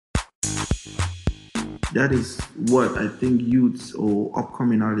that is what I think youths or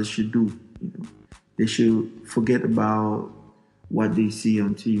upcoming artists should do. You know, they should forget about what they see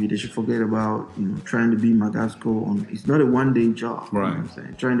on TV. They should forget about trying to be Magasco. It's not a one-day job. Right. You know what I'm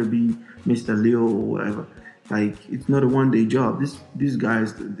saying? Trying to be Mr. Leo or whatever. Like, it's not a one-day job. These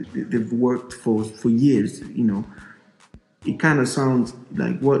guys, they've worked for years. You know, it kind of sounds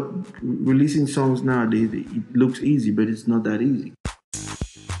like what releasing songs nowadays. It looks easy, but it's not that easy.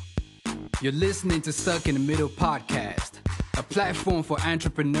 You're listening to Stuck in the Middle podcast, a platform for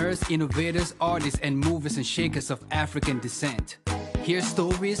entrepreneurs, innovators, artists, and movers and shakers of African descent. Hear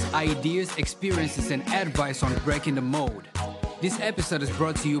stories, ideas, experiences, and advice on breaking the mold. This episode is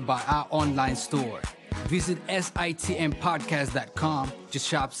brought to you by our online store. Visit SitMpodcast.com to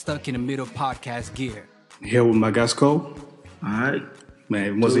shop Stuck in the Middle podcast gear. Here with MAGASCO. All right.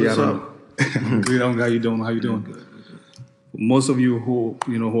 Man, most of y'all don't know. How you doing? Good. Most of you who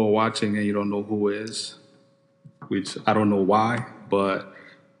are watching and you don't know who is, which I don't know why, but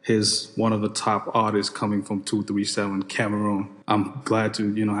he's one of the top artists coming from 237 Cameroon. I'm glad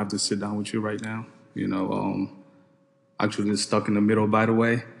to have to sit down with you right now. Actually Stuck in the Middle, by the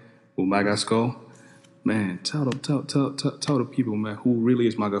way, with MAGASCO. Man, tell the people, man, who really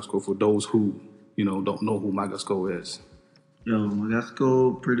is MAGASCO for those who don't know who MAGASCO is. Yo,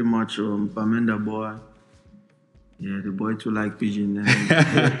 MAGASCO, pretty much Bamenda boy. Yeah, the boy too like pigeon.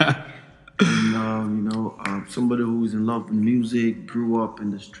 And somebody who's in love with music, grew up in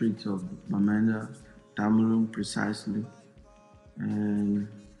the streets of Bamenda, Cameroon precisely. And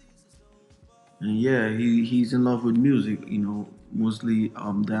yeah, he's in love with music, mostly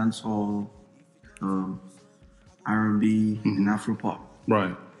dancehall, R&B, and Afro Pop.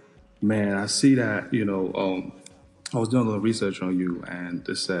 Right. Man, I see that, I was doing a little research on you, and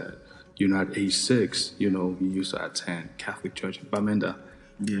they said, at age 6, you used to attend Catholic church in Bamenda.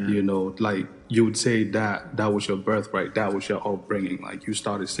 Yeah. Like you would say that was your birthright, that was your upbringing. Like you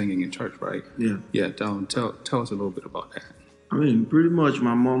started singing in church, right? Yeah. Yeah. Tell us a little bit about that. I mean, pretty much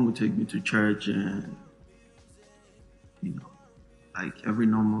my mom would take me to church, and like every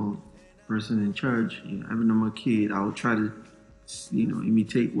normal person in church, every normal kid, I would try to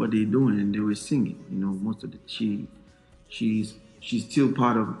imitate what they're doing, and they were singing. Most of the she's still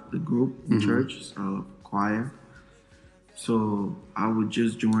part of the group in church, choir. So I would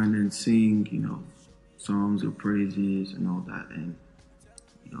just join and sing, songs of praises and all that. And,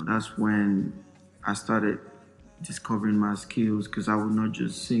 that's when I started discovering my skills, because I would not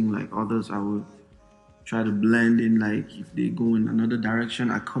just sing like others. I would try to blend in, like if they go in another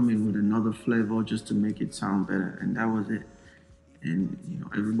direction, I come in with another flavor just to make it sound better. And that was it. And,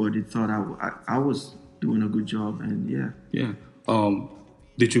 everybody thought I was doing a good job. And yeah. Yeah.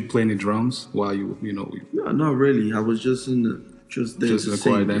 Did you play any drums while you? No, not really. I was just in the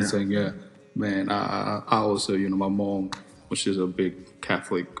choir dancing. Yeah, man. I also, my mom, she's a big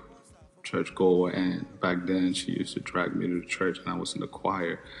Catholic church goer, and back then she used to drag me to the church, and I was in the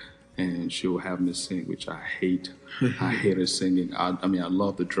choir, and she would have me sing, which I hate. I hated singing. I mean, I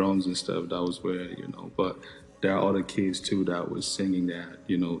love the drums and stuff. That was where but there are other kids too that was singing that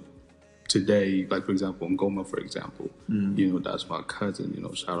today, like for example, Ngoma, for example, that's my cousin,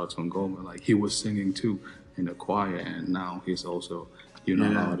 shout out to Ngoma. Like he was singing too in the choir, and now he's also,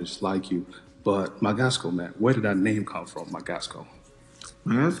 an artist like you. But MAGASCO, man, where did that name come from, MAGASCO?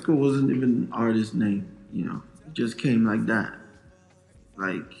 MAGASCO wasn't even an artist name, it just came like that.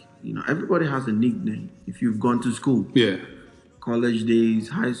 Like, everybody has a nickname. If you've gone to school, college days,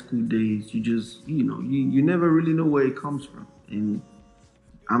 high school days, you just, you never really know where it comes from. And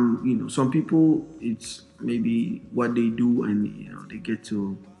some people, it's maybe what they do, and they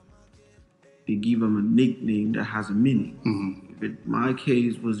give them a nickname that has a meaning. But my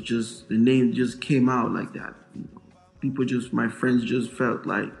case was just, the name just came out like that. My friends just felt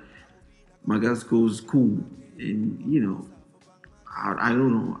like MAGASCO is cool, and I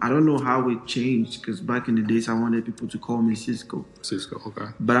don't know how it changed, because back in the days I wanted people to call me Cisco. Cisco,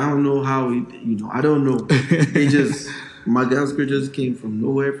 okay. But I don't know how it, I don't know. It just, MAGASCO just came from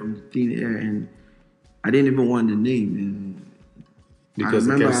nowhere, from the thin air, and I didn't even want the name. And because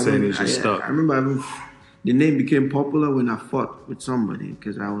the kept saying it's just stuck. I remember the name became popular when I fought with somebody,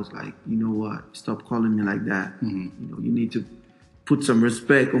 because I was like, you know what, stop calling me like that. You need to put some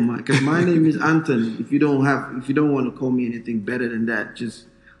respect on because my name is Anthony. If you don't want to call me anything better than that, just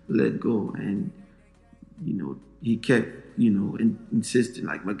let go. And he kept insisting,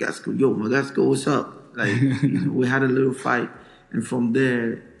 like, MAGASCO, what's up? Like, we had a little fight, and from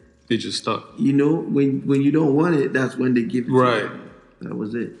there, it just stuck. When you don't want it, that's when they give it right. to you. That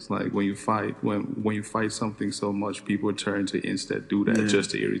was it. It's like when you fight, when you fight something so much, people turn to instead do that just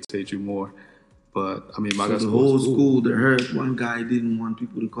to irritate you more. But I mean, So the whole school, they heard one guy didn't want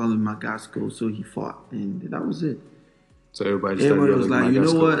people to call him MAGASCO, so he fought, and that was it. So everybody was like, MAGASCO, you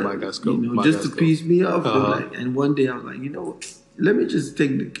know what, MAGASCO. just to piece me off. Like, and one day I was like, you know what, let me just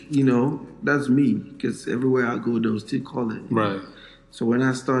take the, that's me, because everywhere I go, they'll still call it. Right. So when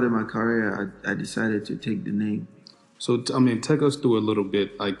I started my career, I decided to take the name. So, I mean, take us through a little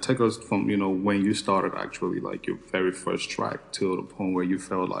bit, like take us from, when you started actually, like your very first track to the point where you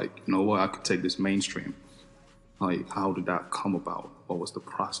felt like, you know what, I could take this mainstream. Like, how did that come about? What was the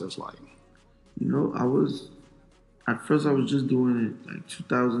process like? At first I was just doing it like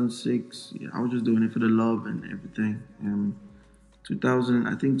 2006. I was just doing it for the love and everything.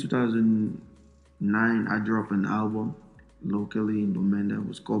 2009, I dropped an album locally in Bamenda. It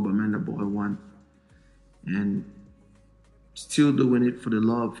was called Bamenda Boy 1. And still doing it for the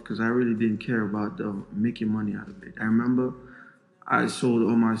love because I really didn't care about making money out of it. I remember I sold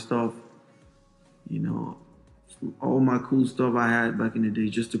all my stuff, all my cool stuff I had back in the day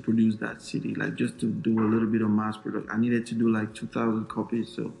just to produce that CD, like just to do a little bit of mass production. I needed to do like 2,000 copies,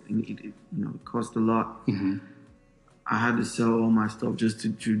 so it cost a lot. Mm-hmm. I had to sell all my stuff just to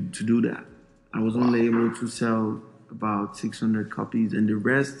do that. I was only able to sell about 600 copies, and the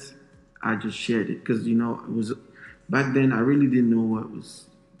rest I just shared it because it was back then. I really didn't know what was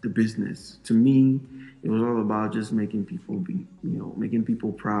the business. To me, it was all about just making people making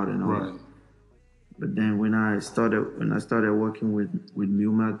people proud and all. Right. But then when I started working with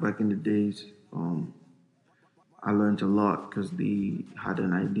Mumac back in the days, I learned a lot because they had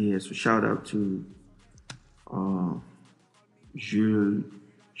an idea. So shout out to Jules,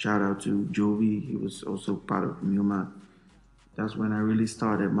 shout out to Jovi. He was also part of Mumac. That's when I really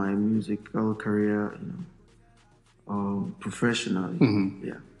started my musical career, professionally. Mm-hmm.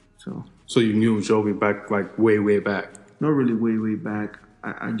 Yeah. So you knew Jovi back, like way back? Not really way back.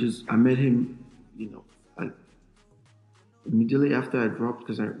 I met him, like immediately after I dropped,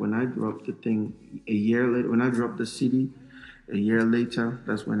 because when I dropped the thing a year later, when I dropped the CD, a year later,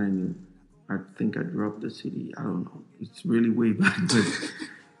 that's when I knew. I think I dropped the CD. I don't know. It's really way back, but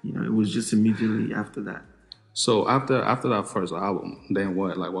it was just immediately after that. So after that first album, then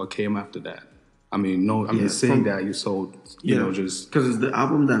what? Like what came after that? I mean, seeing that you sold, just because it's the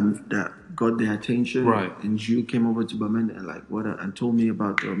album that got the attention, right? And Jules came over to Bamenda and told me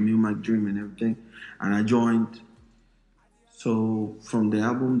about the Mumac Dream and everything, and I joined. So from the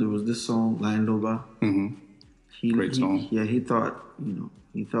album, there was this song Lion Loba. Mm-hmm. Great song. He thought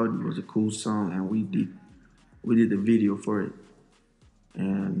it was a cool song, and we did the video for it,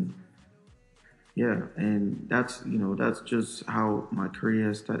 and. Yeah, and that's just how my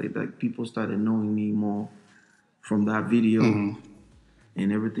career started. Like people started knowing me more from that video, and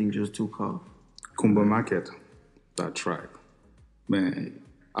everything just took off. Kumba Market, that track, man.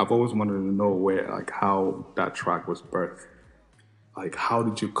 I've always wanted to know how that track was birthed. Like, how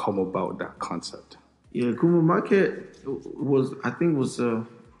did you come about that concept? Yeah, Kumba Market was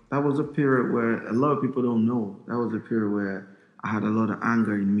that was a period where a lot of people don't know. That was a period where I had a lot of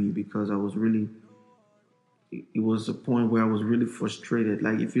anger in me because I was really. It was a point where I was really frustrated.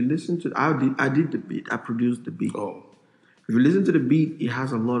 Like if you listen to, I did the beat, I produced the beat. Oh. If you listen to the beat, it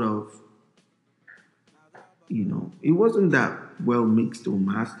has a lot of, it wasn't that well mixed or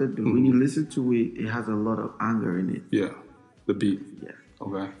mastered, but when you listen to it, it has a lot of anger in it. Yeah, the beat. Yeah.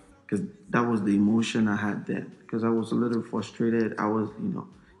 Okay. Because that was the emotion I had then. Because I was a little frustrated. I was,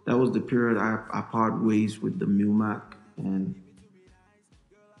 that was the period I part ways with the Mumac, and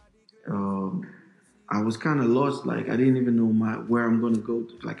I was kind of lost. Like I didn't even know where I'm gonna go.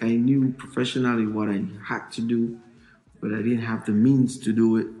 Like I knew professionally what I had to do, but I didn't have the means to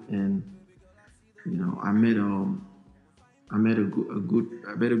do it. And I met a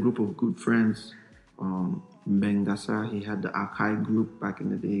group of good friends. Mbengasa, he had the Akai group back in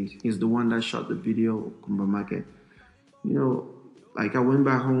the days. He's the one that shot the video, Kumba Market. Like I went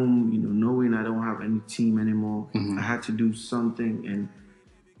back home, knowing I don't have any team anymore. I had to do something, and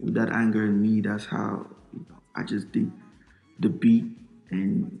with that anger in me, that's how I just did the beat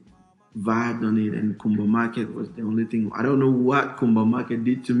and vibed on it. And Kumba Market was the only thing. I don't know what Kumba Market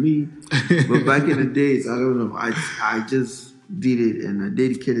did to me, but back in the days, I don't know. I just did it, and I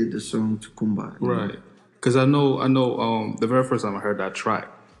dedicated the song to Kumba. Right. Because I know. The very first time I heard that track,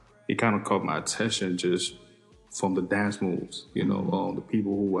 it kind of caught my attention just from the dance moves. The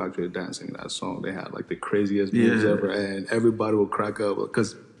people who were actually dancing that song, they had like the craziest moves ever, and everybody would crack up.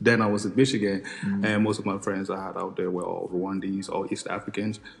 Because then I was in Michigan, and most of my friends I had out there were all Rwandese, all East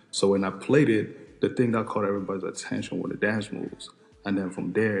Africans. So when I played it, the thing that caught everybody's attention were the dance moves, and then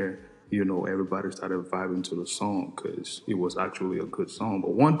from there, everybody started vibing to the song because it was actually a good song.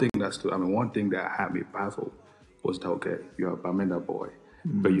 But one thing that had me baffled was that, okay, you're a Bamenda boy,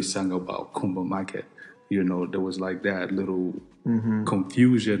 but you sang about Kumba Market. There was like that little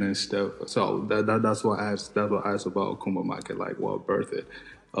confusion and stuff. So that's what I asked. That's what I asked about Kumba Market, like what birthed it.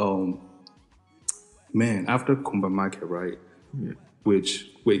 Man, after Kumba Market, right? Yeah.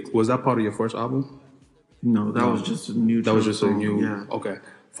 Wait, was that part of your first album? No, that was just a new. That was just song. a new. Yeah. Okay,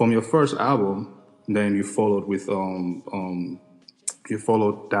 from your first album, then you followed with you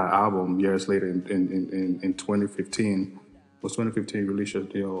followed that album years later in 2015. Was 2015 you released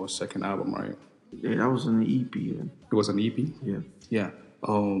your second album, right? Yeah, that was an EP. Yeah. It was an EP. Yeah. Yeah.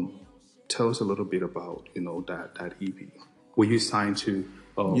 Tell us a little bit about that EP. Were you signed to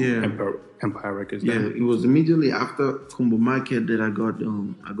Empire Records? Yeah, it was immediately after Kumba Market that I got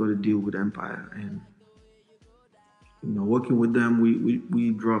a deal with Empire, and working with them,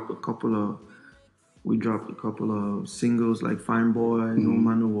 we dropped a couple of singles like Fine Boy, No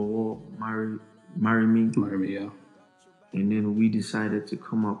Man No War, Marry Me. Marry Me, yeah. And then we decided to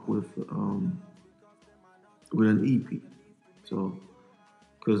come up with an EP. So,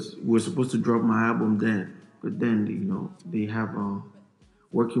 because we were supposed to drop my album then, but then they have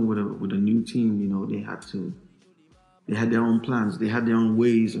working with a new team. They had their own plans. They had their own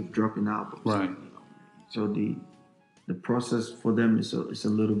ways of dropping albums. Right. So the process for them is a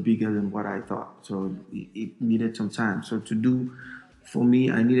little bigger than what I thought. So it needed some time. So for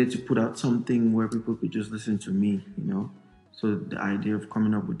me, I needed to put out something where people could just listen to me. So the idea of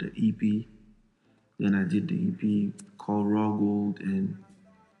coming up with the EP, then I did the EP called Raw Gold and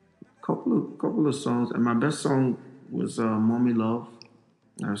couple of songs. And my best song was Mommy Love,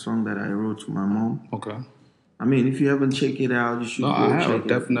 a song that I wrote to my mom. Okay. I mean, if you haven't checked it out, you should go check it. I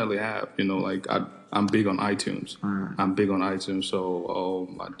definitely have. I'm big on iTunes. Right. I'm big on iTunes, so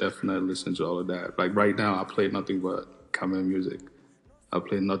I definitely listen to all of that. Like right now, I play nothing but Cameroon music. I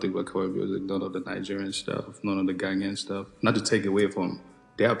play nothing but Cameroon music, none of the Nigerian stuff, none of the Ghanaian stuff. Not to take away from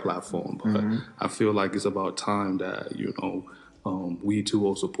their platform, but I feel like it's about time that we too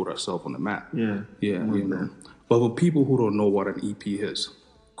also put ourselves on the map. Yeah. But for people who don't know what an EP is,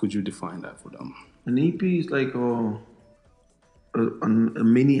 could you define that for them? An EP is like a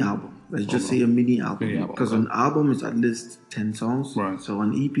mini album. Let's just say a mini album. Because an album is at least 10 songs. Right. So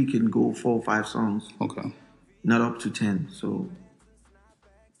an EP can go 4 or 5 songs. Okay. Not up to 10. So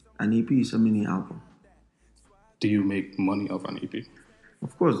an EP is a mini album. Do you make money off an EP?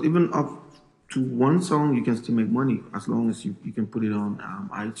 Of course. Even up to one song, you can still make money as long as you can put it on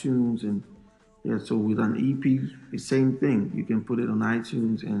iTunes. And so with an EP, the same thing. You can put it on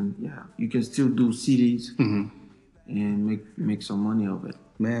iTunes and you can still do CDs. And make some money of it.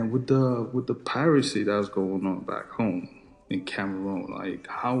 Man, with the piracy that's going on back home in Cameroon, like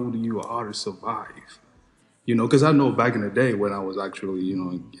how do you artists survive? Because I know back in the day when I was actually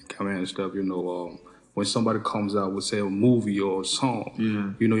in Cameroon and stuff, when somebody comes out with say a movie or a song,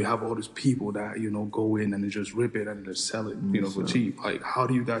 you have all these people that go in and they just rip it and they sell it, for cheap. Like how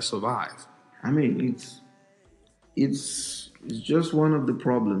do you guys survive? I mean, it's just one of the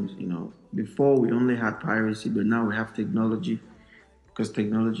problems, Before we only had piracy, but now we have technology, because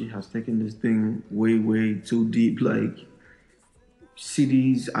technology has taken this thing way, way too deep. Like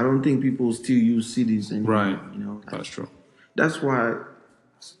CDs, I don't think people still use CDs anymore. Right. That's true. That's why,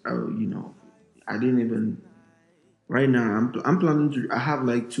 I didn't even. Right now, I'm planning to. I have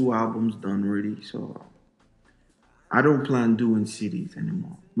like 2 albums done already, so I don't plan doing CDs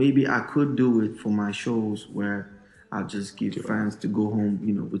anymore. Maybe I could do it for my shows where I'll just give fans to go home,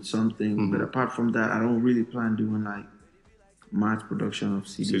 with something. But apart from that, I don't really plan doing like mass production of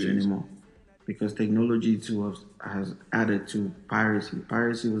CDs anymore, because technology too has added to piracy.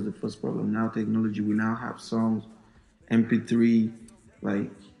 Piracy was the first problem. Now technology, we now have songs, MP3,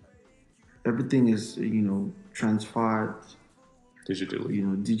 like everything is transferred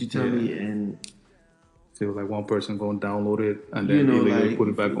digitally, and feel like one person going to download it and then put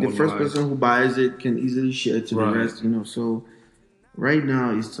it back on. The first person who buys it can easily share it to the rest. So right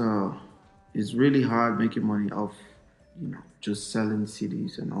now it's really hard making money off just selling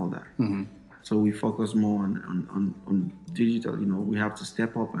CDs and all that. So we focus more on digital. We have to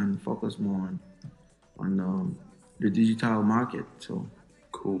step up and focus more on the digital market. So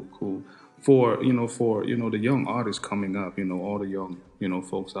cool. For the young artists coming up, all the young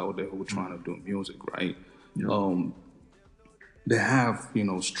folks out there who are trying to do music, right? Yeah. They have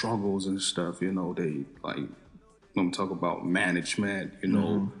struggles and stuff. They like when we talk about management,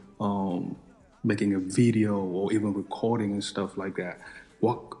 making a video or even recording and stuff like that.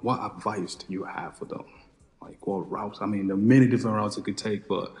 What advice do you have for them? Like what routes? I mean, there are many different routes it could take,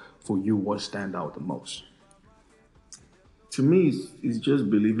 but for you, what stand out the most? To me, it's just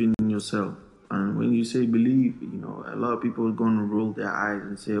believing in yourself. And when you say believe, a lot of people are going to roll their eyes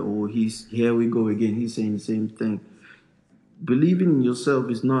and say, oh, here we go again. He's saying the same thing. Believing in yourself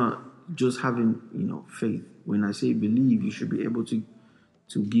is not just having, faith. When I say believe, you should be able to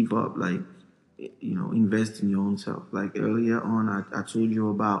give up, like, invest in your own self. Like earlier on, I told you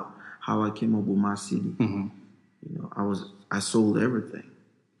about how I came up with my city. I sold everything.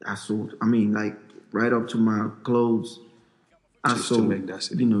 Like right up to my clothes. I Just sold, to make that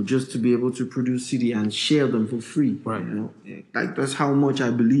city. Just to be able to produce CD and share them for free. Right. Like that's how much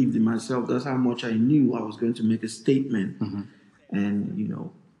I believed in myself. That's how much I knew I was going to make a statement. And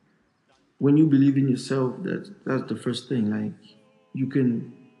when you believe in yourself, that's the first thing. Like you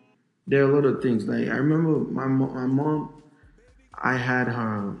can. There are a lot of things. Like I remember my mom. I had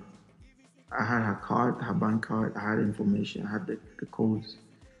her card, her bank card. I had information. I had the codes.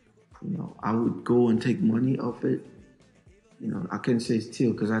 I would go and take money off it. I can't say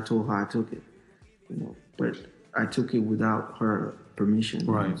steal because I told her I took it. But I took it without her permission. Right.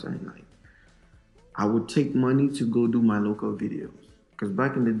 You know what I'm saying? Like, I would take money to go do my local videos. Because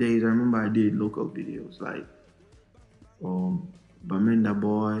back in the days, I remember I did local videos like Bamenda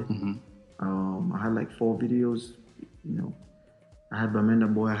Boy. I had like 4 videos. I had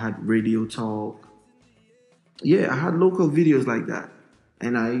Bamenda Boy. I had Radio Talk. Yeah, I had local videos like that,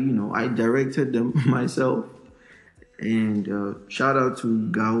 and I directed them myself. And shout out to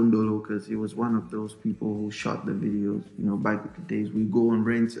Gaundolo because he was one of those people who shot the videos. Back in the days, we go and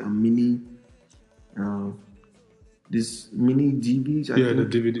rent a mini, this mini DVs. The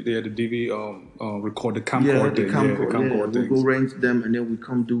DVD. They had the DV record the camcorder. Yeah, the camcorder. We go rent them and then we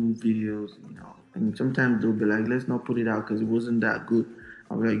come do videos. And sometimes they'll be like, let's not put it out because it wasn't that good.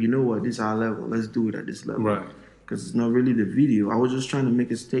 I'm like, you know what? This is our level. Let's do it at this level. Right. Because it's not really the video. I was just trying to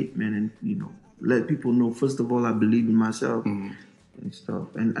make a statement and let people know, first of all, I believe in myself and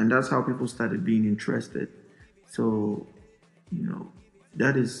stuff. And that's how people started being interested. So,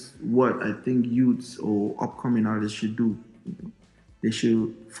 that is what I think youths or upcoming artists should do. They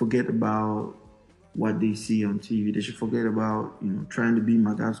should forget about what they see on TV. They should forget about, trying to be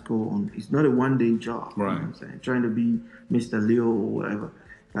MAGASCO. It's not a one-day job. Right. You know what I'm saying? Trying to be Mr. Leo or whatever.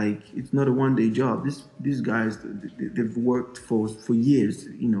 Like, it's not a one-day job. These guys, they've worked for years,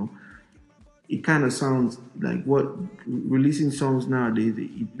 It kind of sounds like releasing songs nowadays,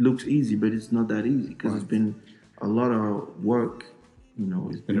 it looks easy, but it's not that easy because It's been a lot of work,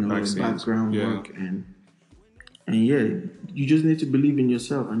 it's been a lot of background work. And yeah, you just need to believe in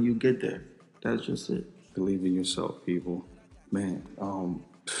yourself and you get there. That's just it. Believe in yourself, people. Man,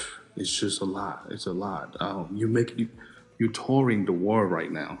 it's just a lot. It's a lot. You're touring the world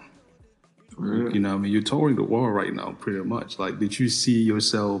right now. You're touring the world right now, pretty much. Like, did you see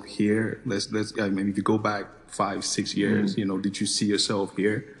yourself here? If you go back 5-6 years, did you see yourself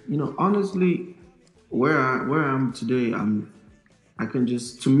here? Honestly, where I am today,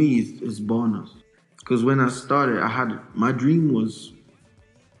 to me, it's bonus. Because when I started, my dream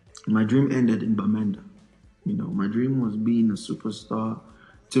ended in Bamenda. My dream was being a superstar.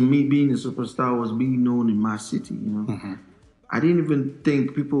 To me, being a superstar was being known in my city, I didn't even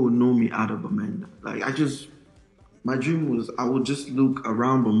think people would know me out of Bamenda. Like, my dream was I would just look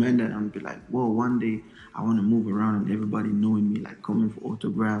around Bamenda and be like, whoa, one day I want to move around and everybody knowing me, like coming for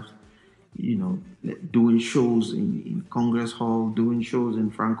autographs, doing shows in Congress Hall, doing shows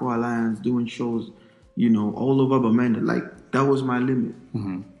in Franco Alliance, doing shows, all over Bamenda. Like, that was my limit.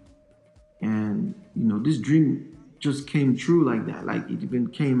 And, this dream just came true like that. Like, it even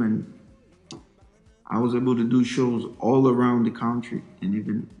came and I was able to do shows all around the country and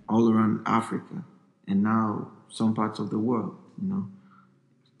even all around Africa and now some parts of the world,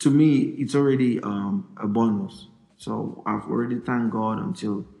 To me, it's already a bonus. So I've already thanked God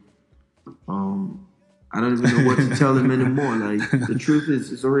until I don't even know what to tell him anymore. Like, the truth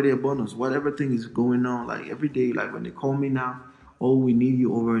is, it's already a bonus. Whatever thing is going on, like every day, like when they call me now, oh, we need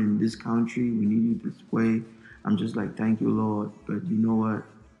you over in this country, we need you this way. I'm just like, thank you, Lord. But you know what?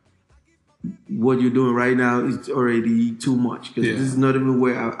 What you're doing right now is already too much because this is not even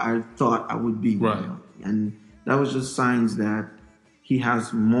where I thought I would be. Right. And that was just signs that he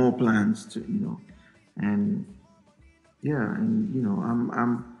has more plans to, and yeah, and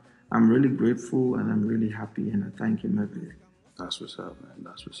I'm really grateful and I'm really happy and I thank him every day. That's what's up, man.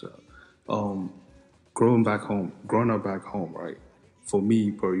 That's what's up. Growing up back home, right? For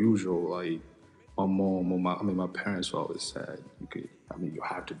me, per usual, like my mom or my parents always said, you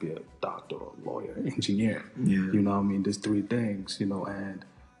have to be a doctor, or a lawyer, engineer. Yeah. There's 3 things, and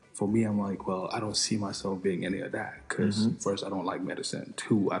for me, I'm like, well, I don't see myself being any of that because first, I don't like medicine.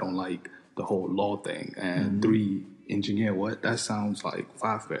 2, I don't like the whole law thing. And 3, engineer, what? That sounds like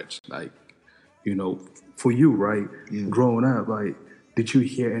far-fetched. Like, you know, for you, right? Yeah. Growing up, like, did you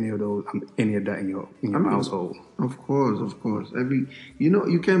hear any of that in your household? Of course.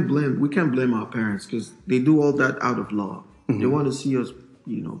 We can't blame our parents because they do all that out of love. They want to see us,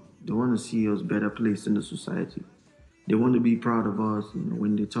 they want to see us better placed in the society. They want to be proud of us,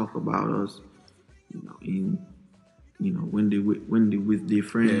 when they talk about us, when they with their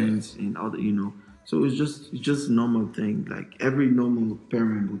friends and other, So it's just a normal thing. Like every normal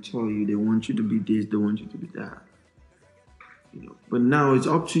parent will tell you they want you to be this, they want you to be that. But now it's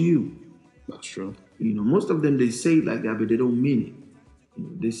up to you. That's true. Most of them, they say it like that, but they don't mean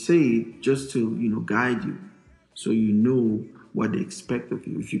it. They say it just to, guide you. So you know what they expect of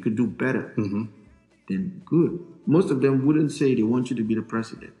you. If you could do better, then good. Most of them wouldn't say they want you to be the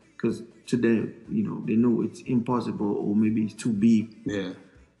president because to them, they know it's impossible or maybe it's too big. Yeah.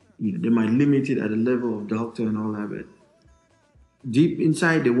 They might limit it at the level of doctor and all that, but deep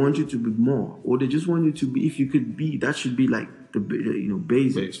inside, they want you to be more, or they just want you to be. If you could be, that should be like the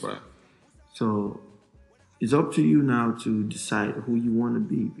basics. Base, right. So it's up to you now to decide who you want to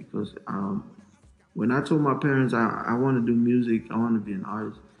be. Because when I told my parents I want to do music, I want to be an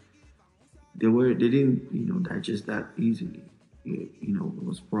artist, they didn't digest that easily. It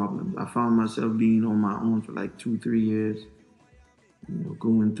was problems. I found myself being on my own for like 2-3 years.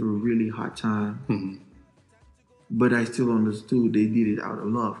 Going through a really hard time. But I still understood they did it out of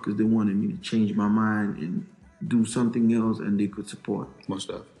love because they wanted me to change my mind and do something else and they could support. Most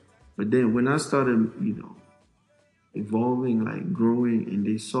of. But then when I started, evolving, like growing, and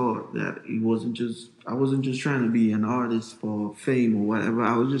they saw that I wasn't just trying to be an artist for fame or whatever.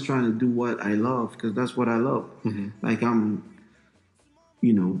 I was just trying to do what I love because that's what I love. Like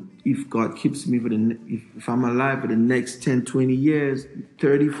if God keeps me if I'm alive for the next 10, 20 years,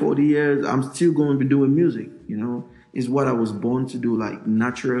 30, 40 years, I'm still going to be doing music, It's what I was born to do. Like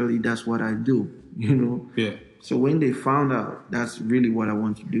naturally, that's what I do, Yeah. So when they found out that's really what I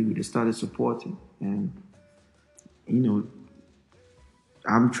want to do, they started supporting. And,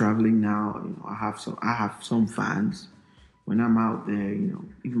 I'm traveling now, I have some fans. When I'm out there,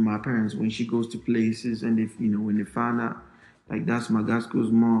 even my parents, when she goes to places and when they find out, like that's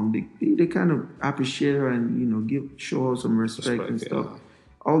MAGASCO's mom. They kind of appreciate her and show her some respect and stuff. Yeah.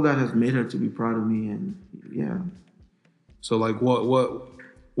 All that has made her to be proud of me, and yeah. So like what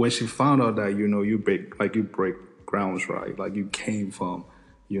when she found out that you break grounds, right? Like you came from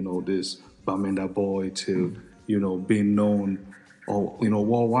this Bamenda boy to being known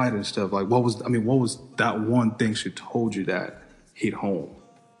worldwide and stuff. Like what was that one thing she told you that hit home?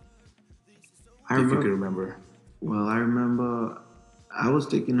 If you could remember. Well, I remember I was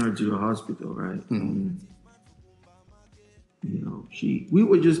taking her to the hospital, right? And, we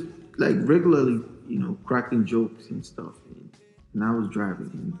were just like regularly, cracking jokes and stuff. And I was driving.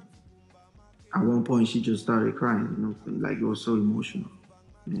 And at one point, she just started crying, like it was so emotional.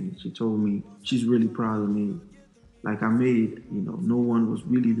 And she told me she's really proud of me. Like I made it, no one was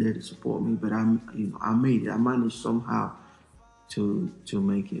really there to support me, but I made it. I managed somehow to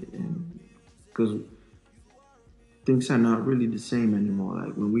make it. And because things are not really the same anymore.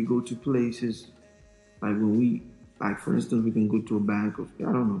 Like when we go to places, like for instance, we can go to a bank of, I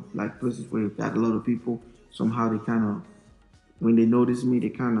don't know, like places where you've got a lot of people, somehow they kind of, when they notice me, they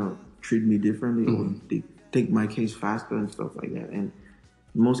kind of treat me differently or they take my case faster and stuff like that. And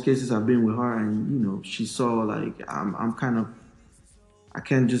in most cases I've been with her and, she saw like, I'm kind of, I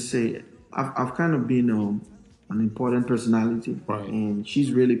can't just say, I've kind of been an important personality. Right. And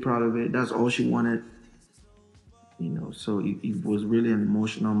she's really proud of it. That's all she wanted. So it was really an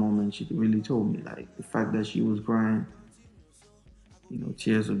emotional moment. She really told me, like, the fact that she was crying,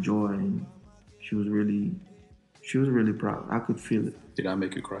 tears of joy, and she was really proud. I could feel it. Did I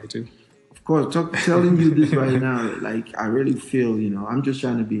make you cry too? Of course, telling you this right now, like, I really feel, I'm just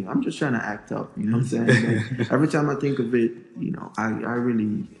trying to act up, you know what I'm saying? Like, every time I think of it,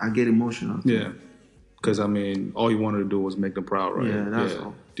 I get emotional. Too. Yeah. Because, all you wanted to do was make them proud, right? Yeah, that's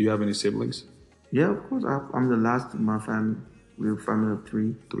all. Do you have any siblings? Yeah, of course. I'm the last in my family. We're a family of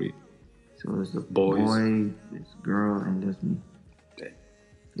 3. 3. So there's a boy, there's a girl, and there's me. Okay.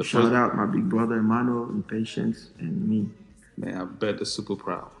 Shout out my big brother Emmanuel and Patience and me. Man, I bet they're super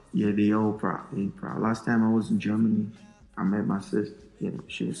proud. Yeah, they all proud. They proud. Last time I was in Germany, I met my sister.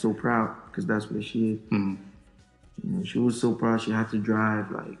 She was so proud because that's where she is. Mm-hmm. She was so proud she had to drive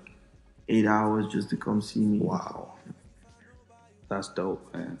like 8 hours just to come see me. Wow. That's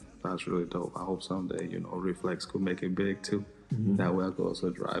dope, man. That's really dope. I hope someday, Reflex could make it big too. That way I could also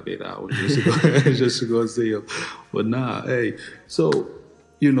drive 8 hours just to go, just to go see him. But nah, hey, so,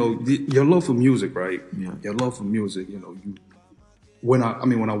 your love for music, right? Yeah. Your love for music, when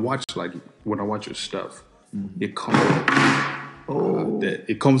I watch your stuff, it comes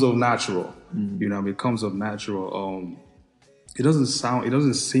it comes off natural. It comes off natural. It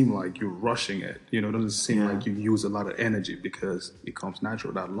doesn't seem like you're rushing it. It doesn't seem like you use a lot of energy because it comes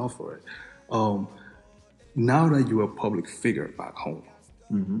natural, that love for it. Now that you're a public figure back home,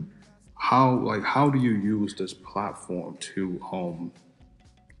 how do you use this platform to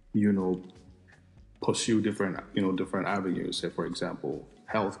pursue different avenues? Say, for example,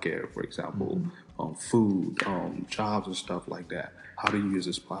 healthcare, for example, food, jobs and stuff like that. How do you use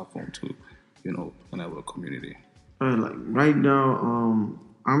this platform to enable a community? Like right now,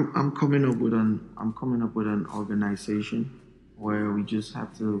 I'm coming up with an organization where we just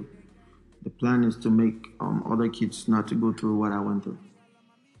have to. The plan is to make other kids not to go through what I went through.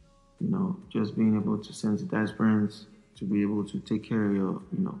 Just being able to sensitize parents to be able to take care of your,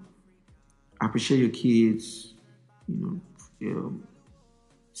 appreciate your kids,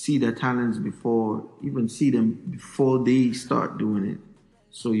 see their talents see them before they start doing it,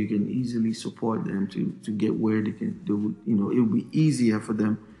 so you can easily support them to get where they can do. It will be easier for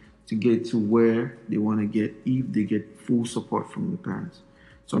them to get to where they want to get if they get full support from the parents.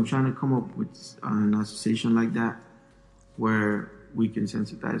 So I'm trying to come up with an association like that where we can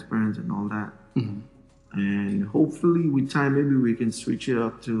sensitize parents and all that. And hopefully with time, maybe we can switch it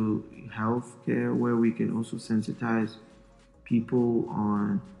up to healthcare where we can also sensitize people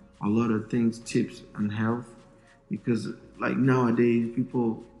on a lot of things, tips on health. Because like nowadays,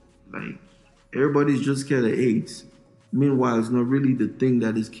 people, like everybody's just scared of AIDS. Meanwhile, it's not really the thing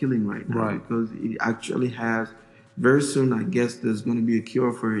that is killing right now. Right. Because it actually has, very soon, I guess there's going to be a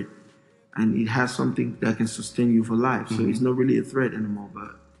cure for it. And it has something that can sustain you for life. So it's not really a threat anymore.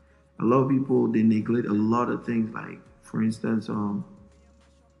 But a lot of people, they neglect a lot of things, like, for instance,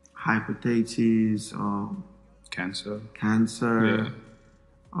 hepatitis, Cancer.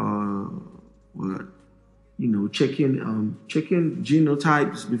 Checking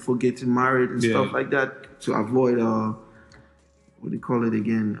genotypes before getting married and stuff like that to avoid what do you call it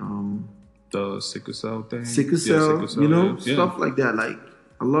again? The sickle cell thing. Sickle cell, stuff like that. Like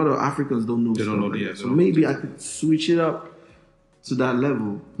a lot of Africans don't know. They don't know that. So maybe I could switch it up to that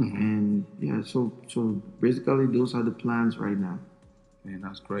level, and so basically those are the plans right now. Man,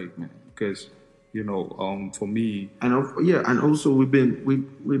 that's great, man. Because for me, and also we've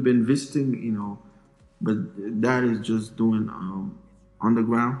been visiting, but that is just doing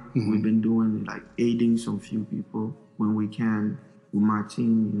underground. We've been doing like aiding some few people when we can with my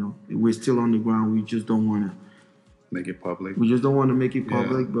team. We're still on the ground. We just don't want to make it public. We just don't want to make it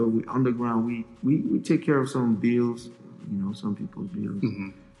public, but we underground. We take care of some bills, some people's bills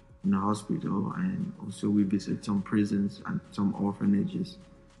in the hospital, and also we visit some prisons and some orphanages.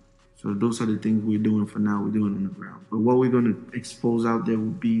 So those are the things we're doing for now. We're doing on the ground. But what we're going to expose out there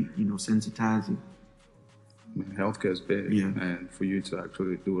would be, sensitizing. Man, healthcare is big, and for you to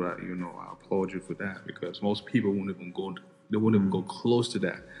actually do that, I applaud you for that, because most people won't even go. They won't even go close to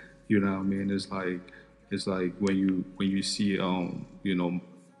that. You know what I mean? It's like when you see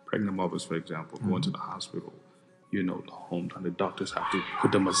pregnant mothers, for example, going to the hospital, the home and the doctors have to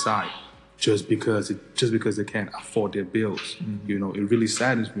put them aside just because they can't afford their bills. It really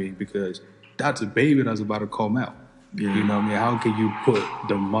saddens me, because that's a baby that's about to come out. You know what I mean? How can you put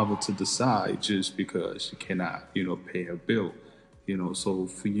the mother to the side just because she cannot, pay her bill? So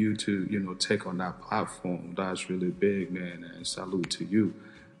for you to, take on that platform, that's really big, man, and salute to you.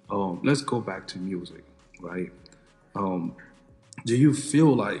 Let's go back to music, right? Do you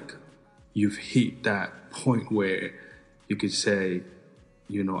feel like you've hit that point where you could say,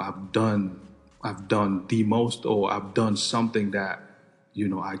 I've done the most, or I've done something that,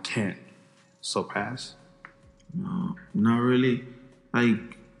 I can't surpass? No, not really.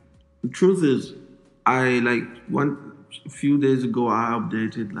 Like, the truth is, a few days ago, I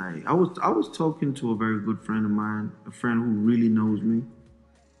updated, like, I was talking to a very good friend of mine, a friend who really knows me,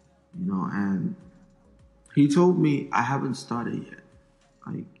 and he told me I haven't started yet.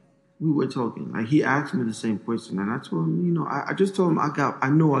 Like, we were talking, like, he asked me the same question, and I told him, I just told him I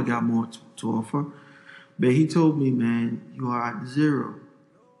know I got more to offer, but he told me, man, you are at zero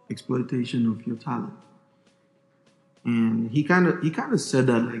exploitation of your talent. And he kind of said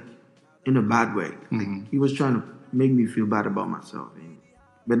that, like, in a bad way. Like, he was trying to make me feel bad about myself.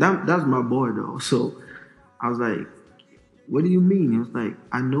 But that's my boy, though. So I was like, what do you mean? He was like,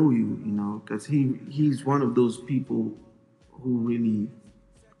 I know you, because he's one of those people who really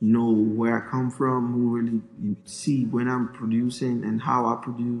know where I come from, who really see when I'm producing and how I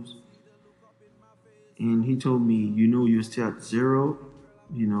produce. And he told me, you're still at zero,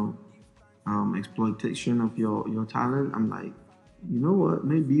 you know, exploitation of your talent. I'm like, you know what,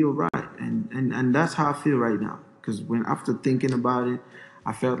 maybe you're right. And that's how I feel right now. Because after thinking about it,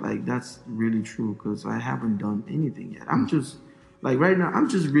 I felt like that's really true because I haven't done anything yet. I'm just, like right now, I'm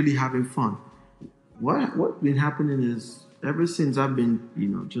just really having fun. What's been happening is ever since I've been,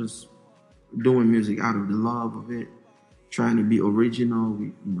 just doing music out of the love of it, trying to be original,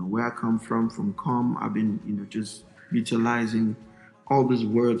 where I come from I've been, just utilizing all these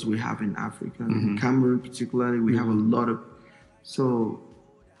words we have in Africa. In Cameroon particularly, we have a lot of, so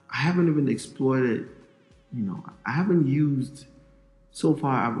I haven't even exploited, I haven't used, so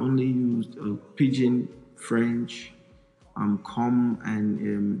far I've only used Pidgin, French, Com,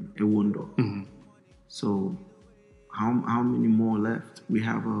 and Ewondo. So how many more left? We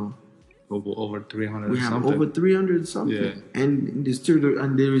have over 300. We have something. over 300 something, yeah. And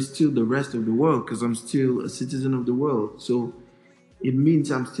there is still the rest of the world because I'm still a citizen of the world. So it means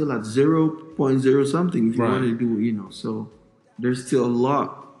I'm still at 0.0 something. If you want to do, so there's still a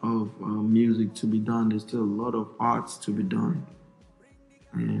lot of music to be done. There's still a lot of arts to be done,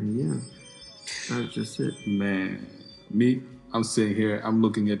 and yeah, that's just it. Man, I'm sitting here, I'm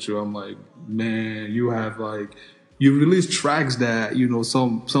looking at you, I'm like, man, you have you release tracks that,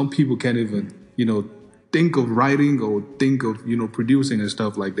 some people can't even, think of writing or think of, producing and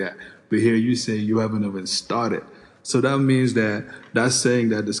stuff like that. But here you say you haven't even started. So that means that's saying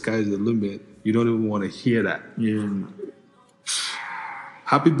that the sky is the limit. You don't even want to hear that. Yeah.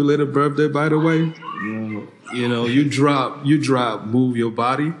 Happy belated birthday, by the way. Yeah. You drop Move Your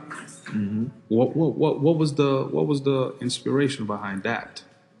Body. Mm-hmm. What was the inspiration behind that?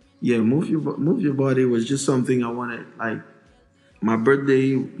 Yeah, Move Your Body was just something I wanted. Like my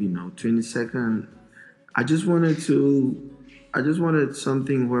birthday, 22nd. I just wanted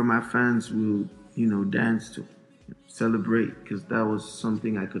something where my fans will, dance to, celebrate, because that was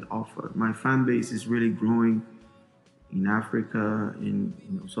something I could offer. My fan base is really growing in Africa, in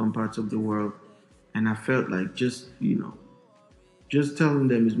some parts of the world, and I felt like just telling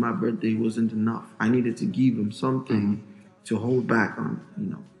them it's my birthday wasn't enough. I needed to give them something to hold back on,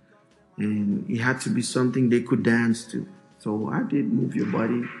 and it had to be something they could dance to. So I did Move Your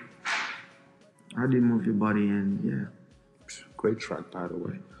Body. And yeah. Great track, by the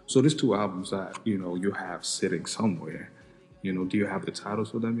way. So these two albums that, you have sitting somewhere, do you have the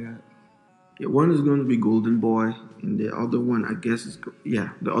titles for them yet? Yeah, one is going to be Golden Boy, and the other one, I guess,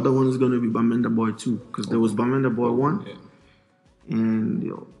 the other one is going to be Bamenda Boy 2, because there was Bamenda Boy 1. Yeah. And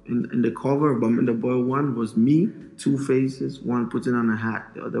in the cover of Bamenda Boy 1 was me, two faces, one putting on a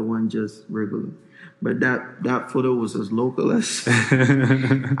hat, the other one just regular. But that photo was as local as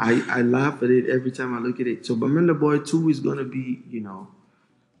I laugh at it every time I look at it. So Bamenda Boy 2 is going to be,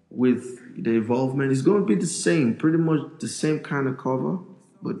 with the involvement, it's going to be the same, pretty much the same kind of cover,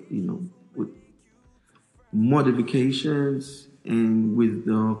 but, with modifications and with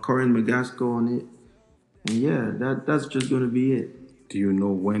the current MAGASCO on it. And yeah, that's just going to be it. Do you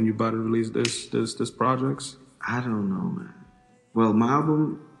know when you about to release this projects? I don't know, man. Well, my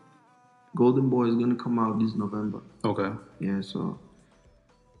album, Golden Boy, is going to come out this November. Okay. Yeah, so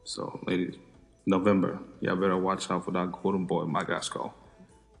ladies, November. Y'all better watch out for that Golden Boy, MAGASCO.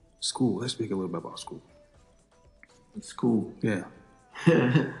 School. Let's speak a little bit about school. School. Yeah.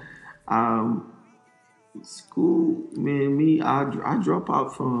 School, man, I drop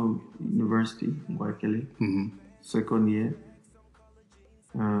out from university in Guayaquil, second year.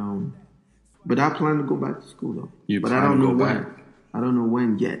 But I plan to go back to school though. But I don't know when. I don't know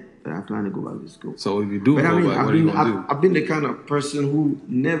when yet, but I plan to go back to school. So if you do go back, what are you going to do? I've been the kind of person who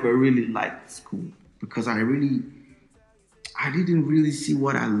never really liked school because I didn't really see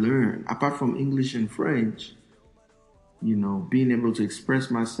what I learned. Apart from English and French, being able to express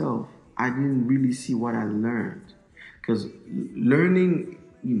myself, I didn't really see what I learned. Because learning,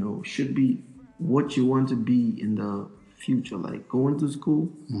 should be what you want to be in the future. Like going to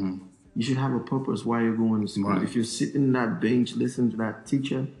school, you should have a purpose why you're going to school. Right. If you're sitting on that bench, listening to that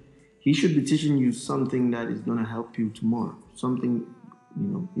teacher, he should be teaching you something that is going to help you tomorrow. Something,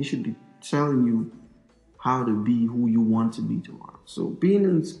 he should be telling you how to be who you want to be tomorrow. So being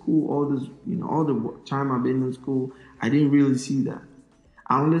in school, all the time I've been in school, I didn't really see that.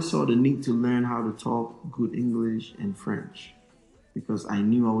 I only saw the need to learn how to talk good English and French because I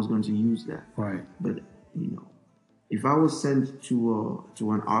knew I was going to use that. Right. But, if I was sent to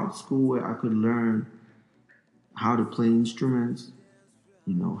an art school where I could learn how to play instruments,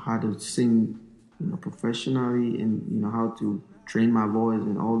 how to sing professionally, and how to train my voice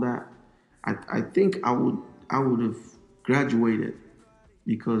and all that, I think I would have graduated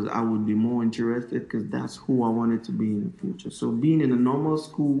because I would be more interested because that's who I wanted to be in the future. So being in a normal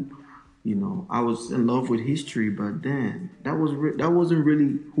school, I was in love with history, but then that wasn't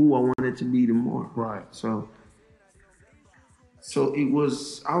really who I wanted to be anymore. Right. So it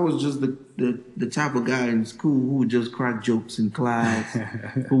was. I was just the type of guy in school who would just crack jokes in class,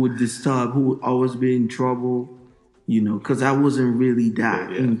 who would disturb, who would always be in trouble, because I wasn't really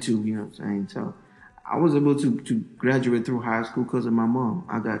that into, what I'm saying. So I was able to graduate through high school because of my mom.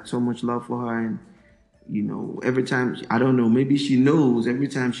 I got so much love for her, and every time, I don't know, maybe she knows. Every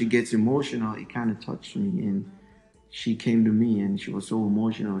time she gets emotional, it kind of touched me, and she came to me and she was so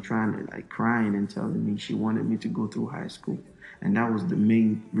emotional, trying to crying and telling me she wanted me to go through high school. And that was the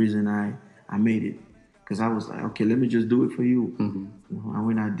main reason I made it. Because I was like, okay, let me just do it for you. Mm-hmm. And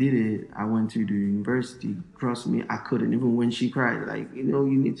when I did it, I went to the university. Trust me, I couldn't. Even when she cried,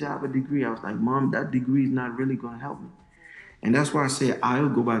 you need to have a degree. I was like, Mom, that degree is not really going to help me. And that's why I say I'll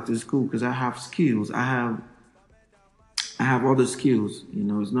go back to school, because I have skills. I have other skills.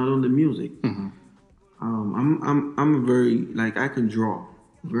 It's not only music. Mm-hmm. I'm very, I can draw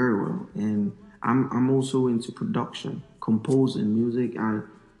very well, and I'm also into production, composing music.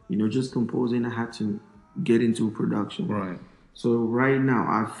 Just composing. I had to get into production. Right. So right now,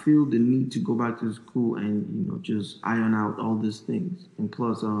 I feel the need to go back to school and just iron out all these things. And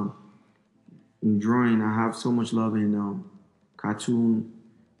plus, in drawing, I have so much love in cartoon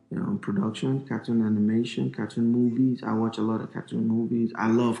production, cartoon animation, cartoon movies. I watch a lot of cartoon movies. I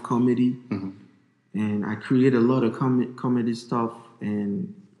love comedy. Mm-hmm. And I create a lot of comedy stuff,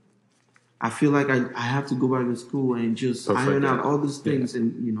 and I feel like I have to go back to school and just iron out all these things.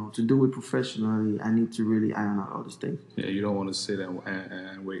 And to do it professionally, I need to really iron out all these things. Yeah, you don't want to sit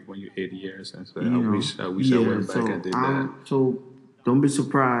and wait when you're 80 years and say, I wish I went back and did that. So don't be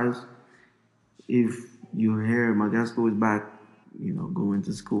surprised if you hear MAGASCO is back, going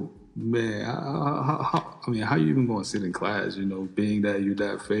to school. Man, how you even going to sit in class, being that you're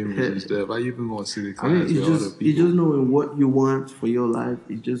that famous and stuff? How you even going to sit in class with other people? It's just knowing what you want for your life.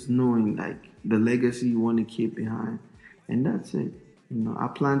 It's just knowing, the legacy you want to keep behind. And that's it. I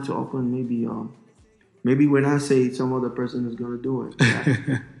plan to open maybe when I say it, some other person is going to do it.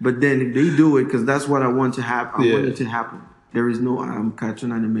 Yeah. But then if they do it, because that's what I want to happen. I want it to happen. There is no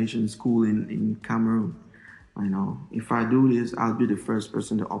cartoon animation school in Cameroon. If I do this, I'll be the first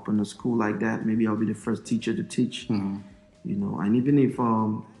person to open a school like that. Maybe I'll be the first teacher to teach. Mm-hmm. And even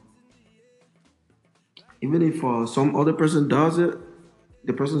if some other person does it,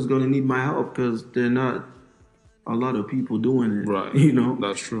 the person's gonna need my help because there are not a lot of people doing it. Right.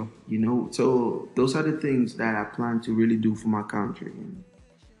 That's true. So those are the things that I plan to really do for my country.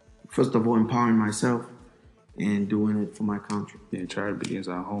 First of all, empowering myself and doing it for my country. Yeah, charity begins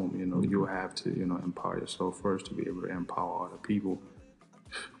at home. You have to, empower yourself first to be able to empower other people.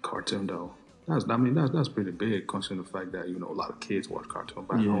 Cartoon, though, that's pretty big, considering the fact that a lot of kids watch cartoon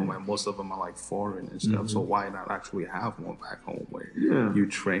back home, and most of them are foreign and stuff. Mm-hmm. So why not actually have one back home where you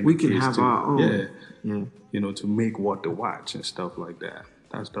train? We can have our own. Yeah. To make what to watch and stuff like that.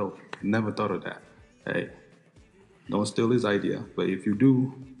 That's dope. Never thought of that. Hey, don't steal his idea, but if you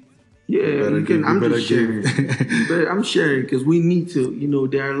do. Yeah, you can. I'm just sharing. I'm sharing because we need to.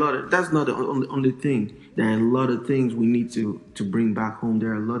 There are a lot of. That's not the only thing. There are a lot of things we need to bring back home. There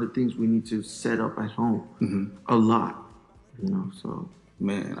are a lot of things we need to set up at home. Mm-hmm. A lot. So.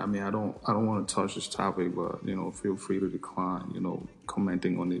 Man, I don't want to touch this topic, but feel free to decline.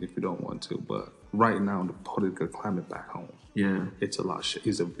 Commenting on it if you don't want to. But right now, the political climate back home. Yeah. It's a lot.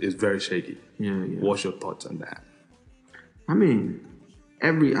 It's very shaky. Yeah. What's your thoughts on that?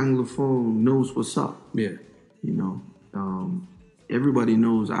 Every Anglophone knows what's up. Yeah. Everybody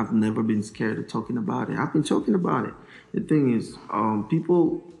knows I've never been scared of talking about it. I've been talking about it. The thing is,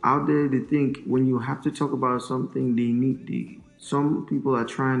 people out there, they think when you have to talk about something, some people are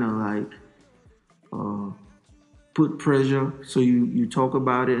trying to put pressure. So you talk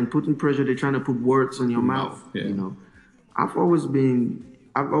about it, and putting pressure, they're trying to put words in your mouth. Yeah. I've always been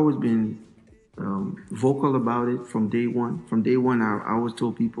vocal about it from day one. From day one, I always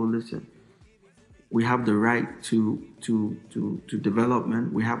told people, listen, we have the right to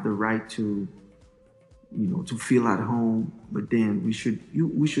development. We have the right to feel at home. But then we should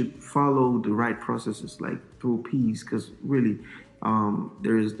follow the right processes, through peace, because really,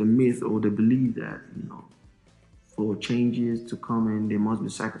 there is the myth or the belief that for changes to come in, there must be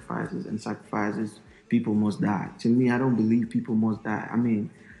sacrifices, and sacrifices, people must die. To me, I don't believe people must die.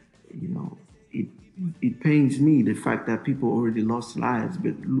 It pains me the fact that people already lost lives,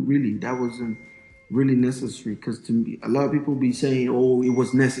 but really that wasn't really necessary. Because to me, a lot of people be saying, "Oh, it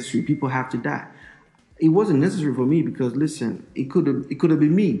was necessary. People have to die." It wasn't necessary for me because listen, it could have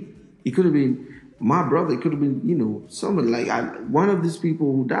been me. It could have been my brother. It could have been somebody like one of these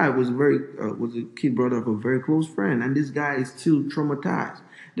people who died was a kid brother of a very close friend, and this guy is still traumatized.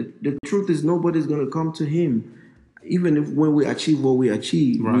 The truth is nobody's gonna come to him. Even if when we achieve what we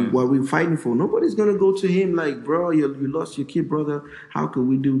achieve, Right. what we're fighting for, nobody's gonna go to him like, bro, you lost your kid brother. How could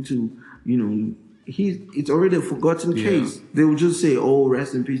we do to, it's already a forgotten case. They will just say, oh,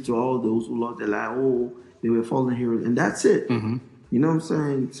 rest in peace to all those who lost their life. Oh, they were fallen heroes, and that's it. Mm-hmm. You know what I'm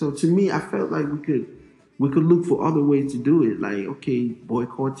saying? So to me, I felt like we could look for other ways to do it. Like, okay,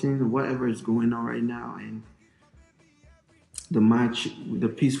 boycotting, whatever is going on right now, and the march, the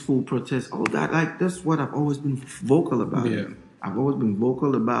peaceful protest, all that. Like, that's what I've always been vocal about. Yeah. I've always been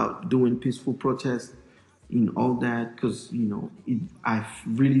vocal about doing peaceful protests, all that, because I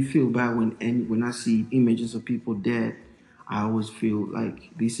really feel bad when I see images of people dead. I always feel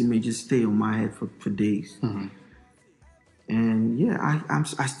like these images stay on my head for days. Mm-hmm. And yeah,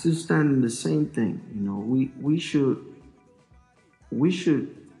 I still stand in the same thing. We should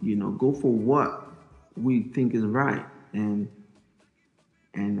go for what we think is right, and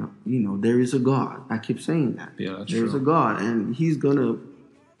there is a God. I keep saying that. Yeah, that's There is true. a God, and He's gonna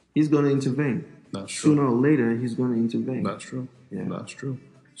intervene. That's true. Sooner or later, He's gonna intervene. That's true. Yeah. That's true.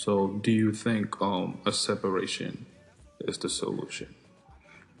 So, do you think a separation is the solution?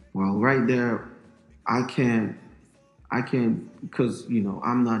 Well, right there, I can't because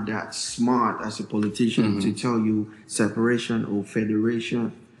I'm not that smart as a politician to tell you separation or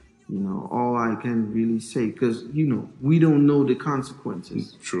federation. All I can really say, because we don't know the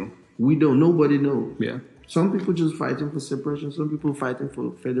consequences. True. We don't. Nobody knows. Yeah. Some people just fighting for separation. Some people fighting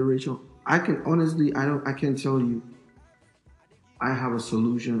for federation. I can't tell you I have a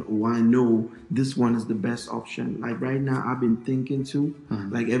solution or I know this one is the best option. Like right now, I've been thinking too,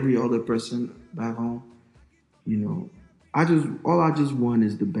 like every other person back home. All I just want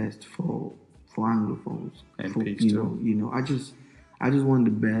is the best for Anglophones. And for, peace too. I just want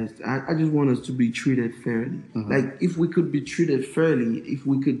the best. I just want us to be treated fairly. Like if we could be treated fairly, if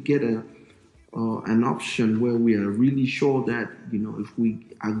we could get an option where we are really sure that if we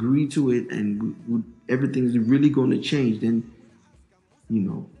agree to it and everything's really going to change, then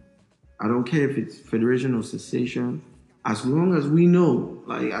I don't care if it's federation or secession. As long as we know,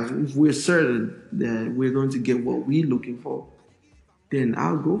 if we're certain that we're going to get what we're looking for, then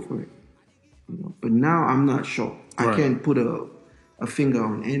I'll go for it. But now I'm not sure. Right. I can't put a finger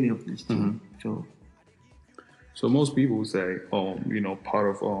on any of these things. So most people say, part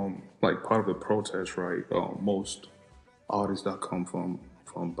of the protest, right? Most artists that come from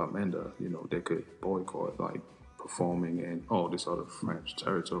Bamenda, they could boycott performing in all these other French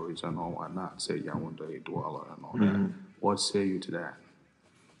territories and all whatnot. Say Yaoundé, Douala, and all that. What say you to that?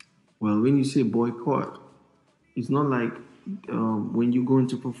 Well, when you say boycott, it's not like when you're going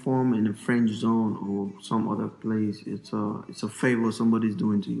to perform in a French zone or some other place. It's a favor somebody's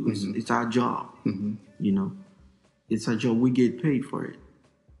doing to you. It's our job. It's our job. We get paid for it.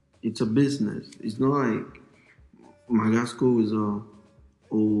 It's a business. It's not like MAGASCO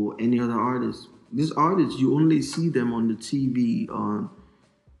or any other artist. These artists, you only see them on the TV,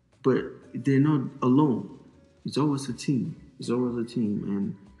 but they're not alone. It's always a team.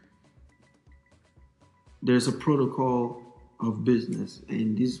 And there's a protocol of business,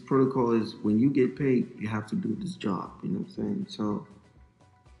 and this protocol is when you get paid, you have to do this job. You know what I'm saying? So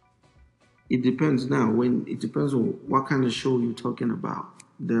it depends now. It depends on what kind of show you're talking about.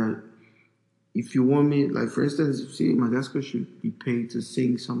 If you want me, like for instance, if say MAGASCO should be paid to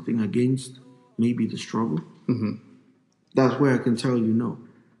sing something against maybe the struggle, that's where I can tell you no.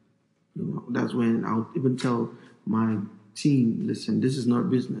 That's when I'll even tell my team, listen, this is not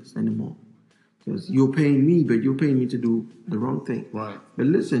business anymore. Because you're paying me, but you're paying me to do the wrong thing. Right. But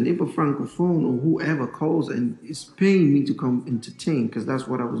listen, if a francophone or whoever calls and is paying me to come entertain, because that's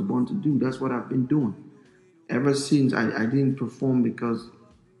what I was born to do, that's what I've been doing. Ever since I didn't perform because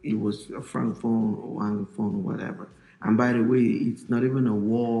it was a francophone or anglophone or whatever. And by the way, it's not even a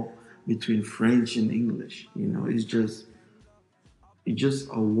war between French and English. It's just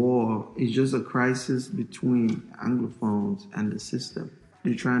a war. It's just a crisis between anglophones and the system.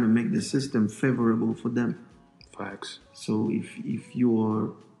 They're trying to make the system favorable for them. Facts. So if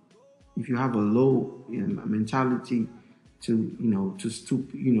you have a low mentality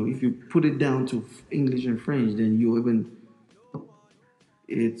if you put it down to English and French, then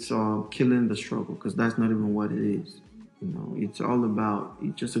it's killing the struggle, because that's not even what it is. It's all about,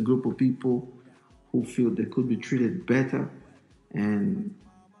 it's just a group of people who feel they could be treated better, and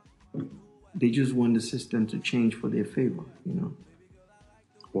they just want the system to change for their favor, you know.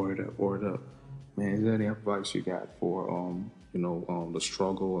 Word up. Man, is there any advice you got for the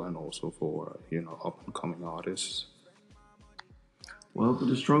struggle and also for up and coming artists? Well, for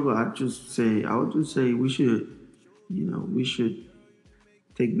the struggle, I would just say we should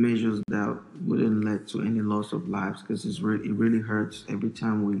take measures that wouldn't lead to any loss of lives, because it really hurts every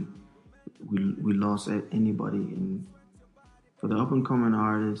time we lost anybody. And for the up and coming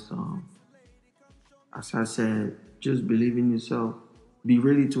artists, as I said, just believe in yourself. Be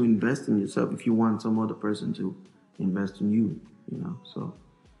ready to invest in yourself if you want some other person to invest in you. You know, so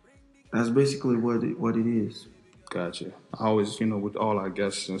that's basically what it is. Gotcha. I always, with all our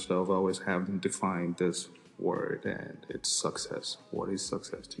guests and stuff, I always have them define this word, and it's success. What is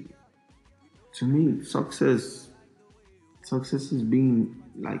success to you? To me, success is being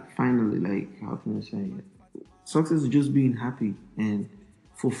finally, how can I say it? Success is just being happy and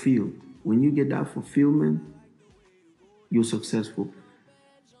fulfilled. When you get that fulfillment, you're successful.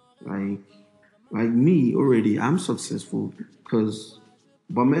 Like me already, I'm successful because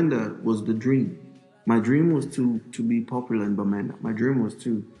Bamenda was the dream. My dream was to be popular in Bamenda. My dream was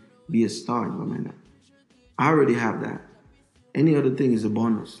to be a star in Bamenda. I already have that. Any other thing is a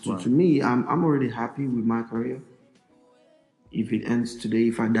bonus. So to me, I'm already happy with my career. If it ends today,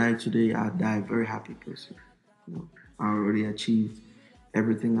 if I die today, I die very happy because I already achieved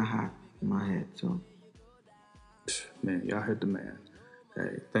everything I had in my head. So, man, y'all heard the man.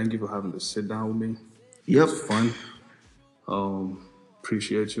 Hey, thank you for having to sit down with me. Yep. It was fun.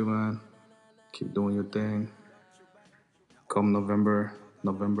 Appreciate you, man. Keep doing your thing. Come November,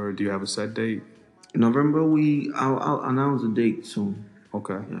 do you have a set date? November, I'll announce the date soon.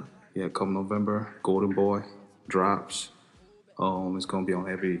 Okay. Yeah, come November, Golden Boy drops. It's gonna be on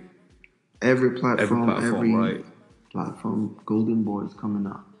every platform, right? Platform. Golden Boy is coming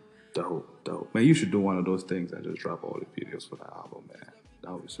up. Dope. Man, you should do one of those things and just drop all the videos for the album, man.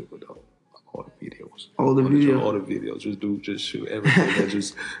 That would be super dope. All the videos. All the videos. Just shoot everything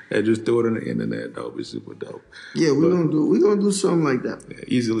and just throw it on the internet. That would be super dope. Yeah, we're gonna do something like that. Yeah,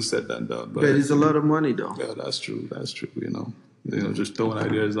 easily said than done. But it's a lot of money though. Yeah, that's true. Just throwing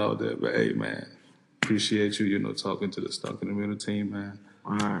ideas out there. But hey, man, appreciate you. Talking to the Stuck in the Middle team, man.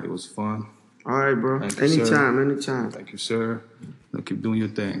 All right, it was fun. All right, bro. Anytime. Thank you, sir. Keep doing your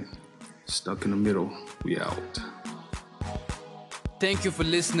thing. Stuck in the Middle. We out. Thank you for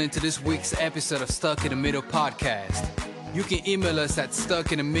listening to this week's episode of Stuck in the Middle podcast. You can email us at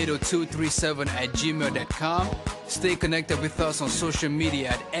stuckinthemiddle237@gmail.com. Stay connected with us on social media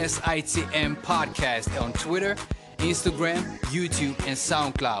at SitMpodcast on Twitter, Instagram, YouTube, and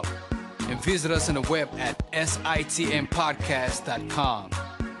SoundCloud. And visit us on the web at SitMpodcast.com.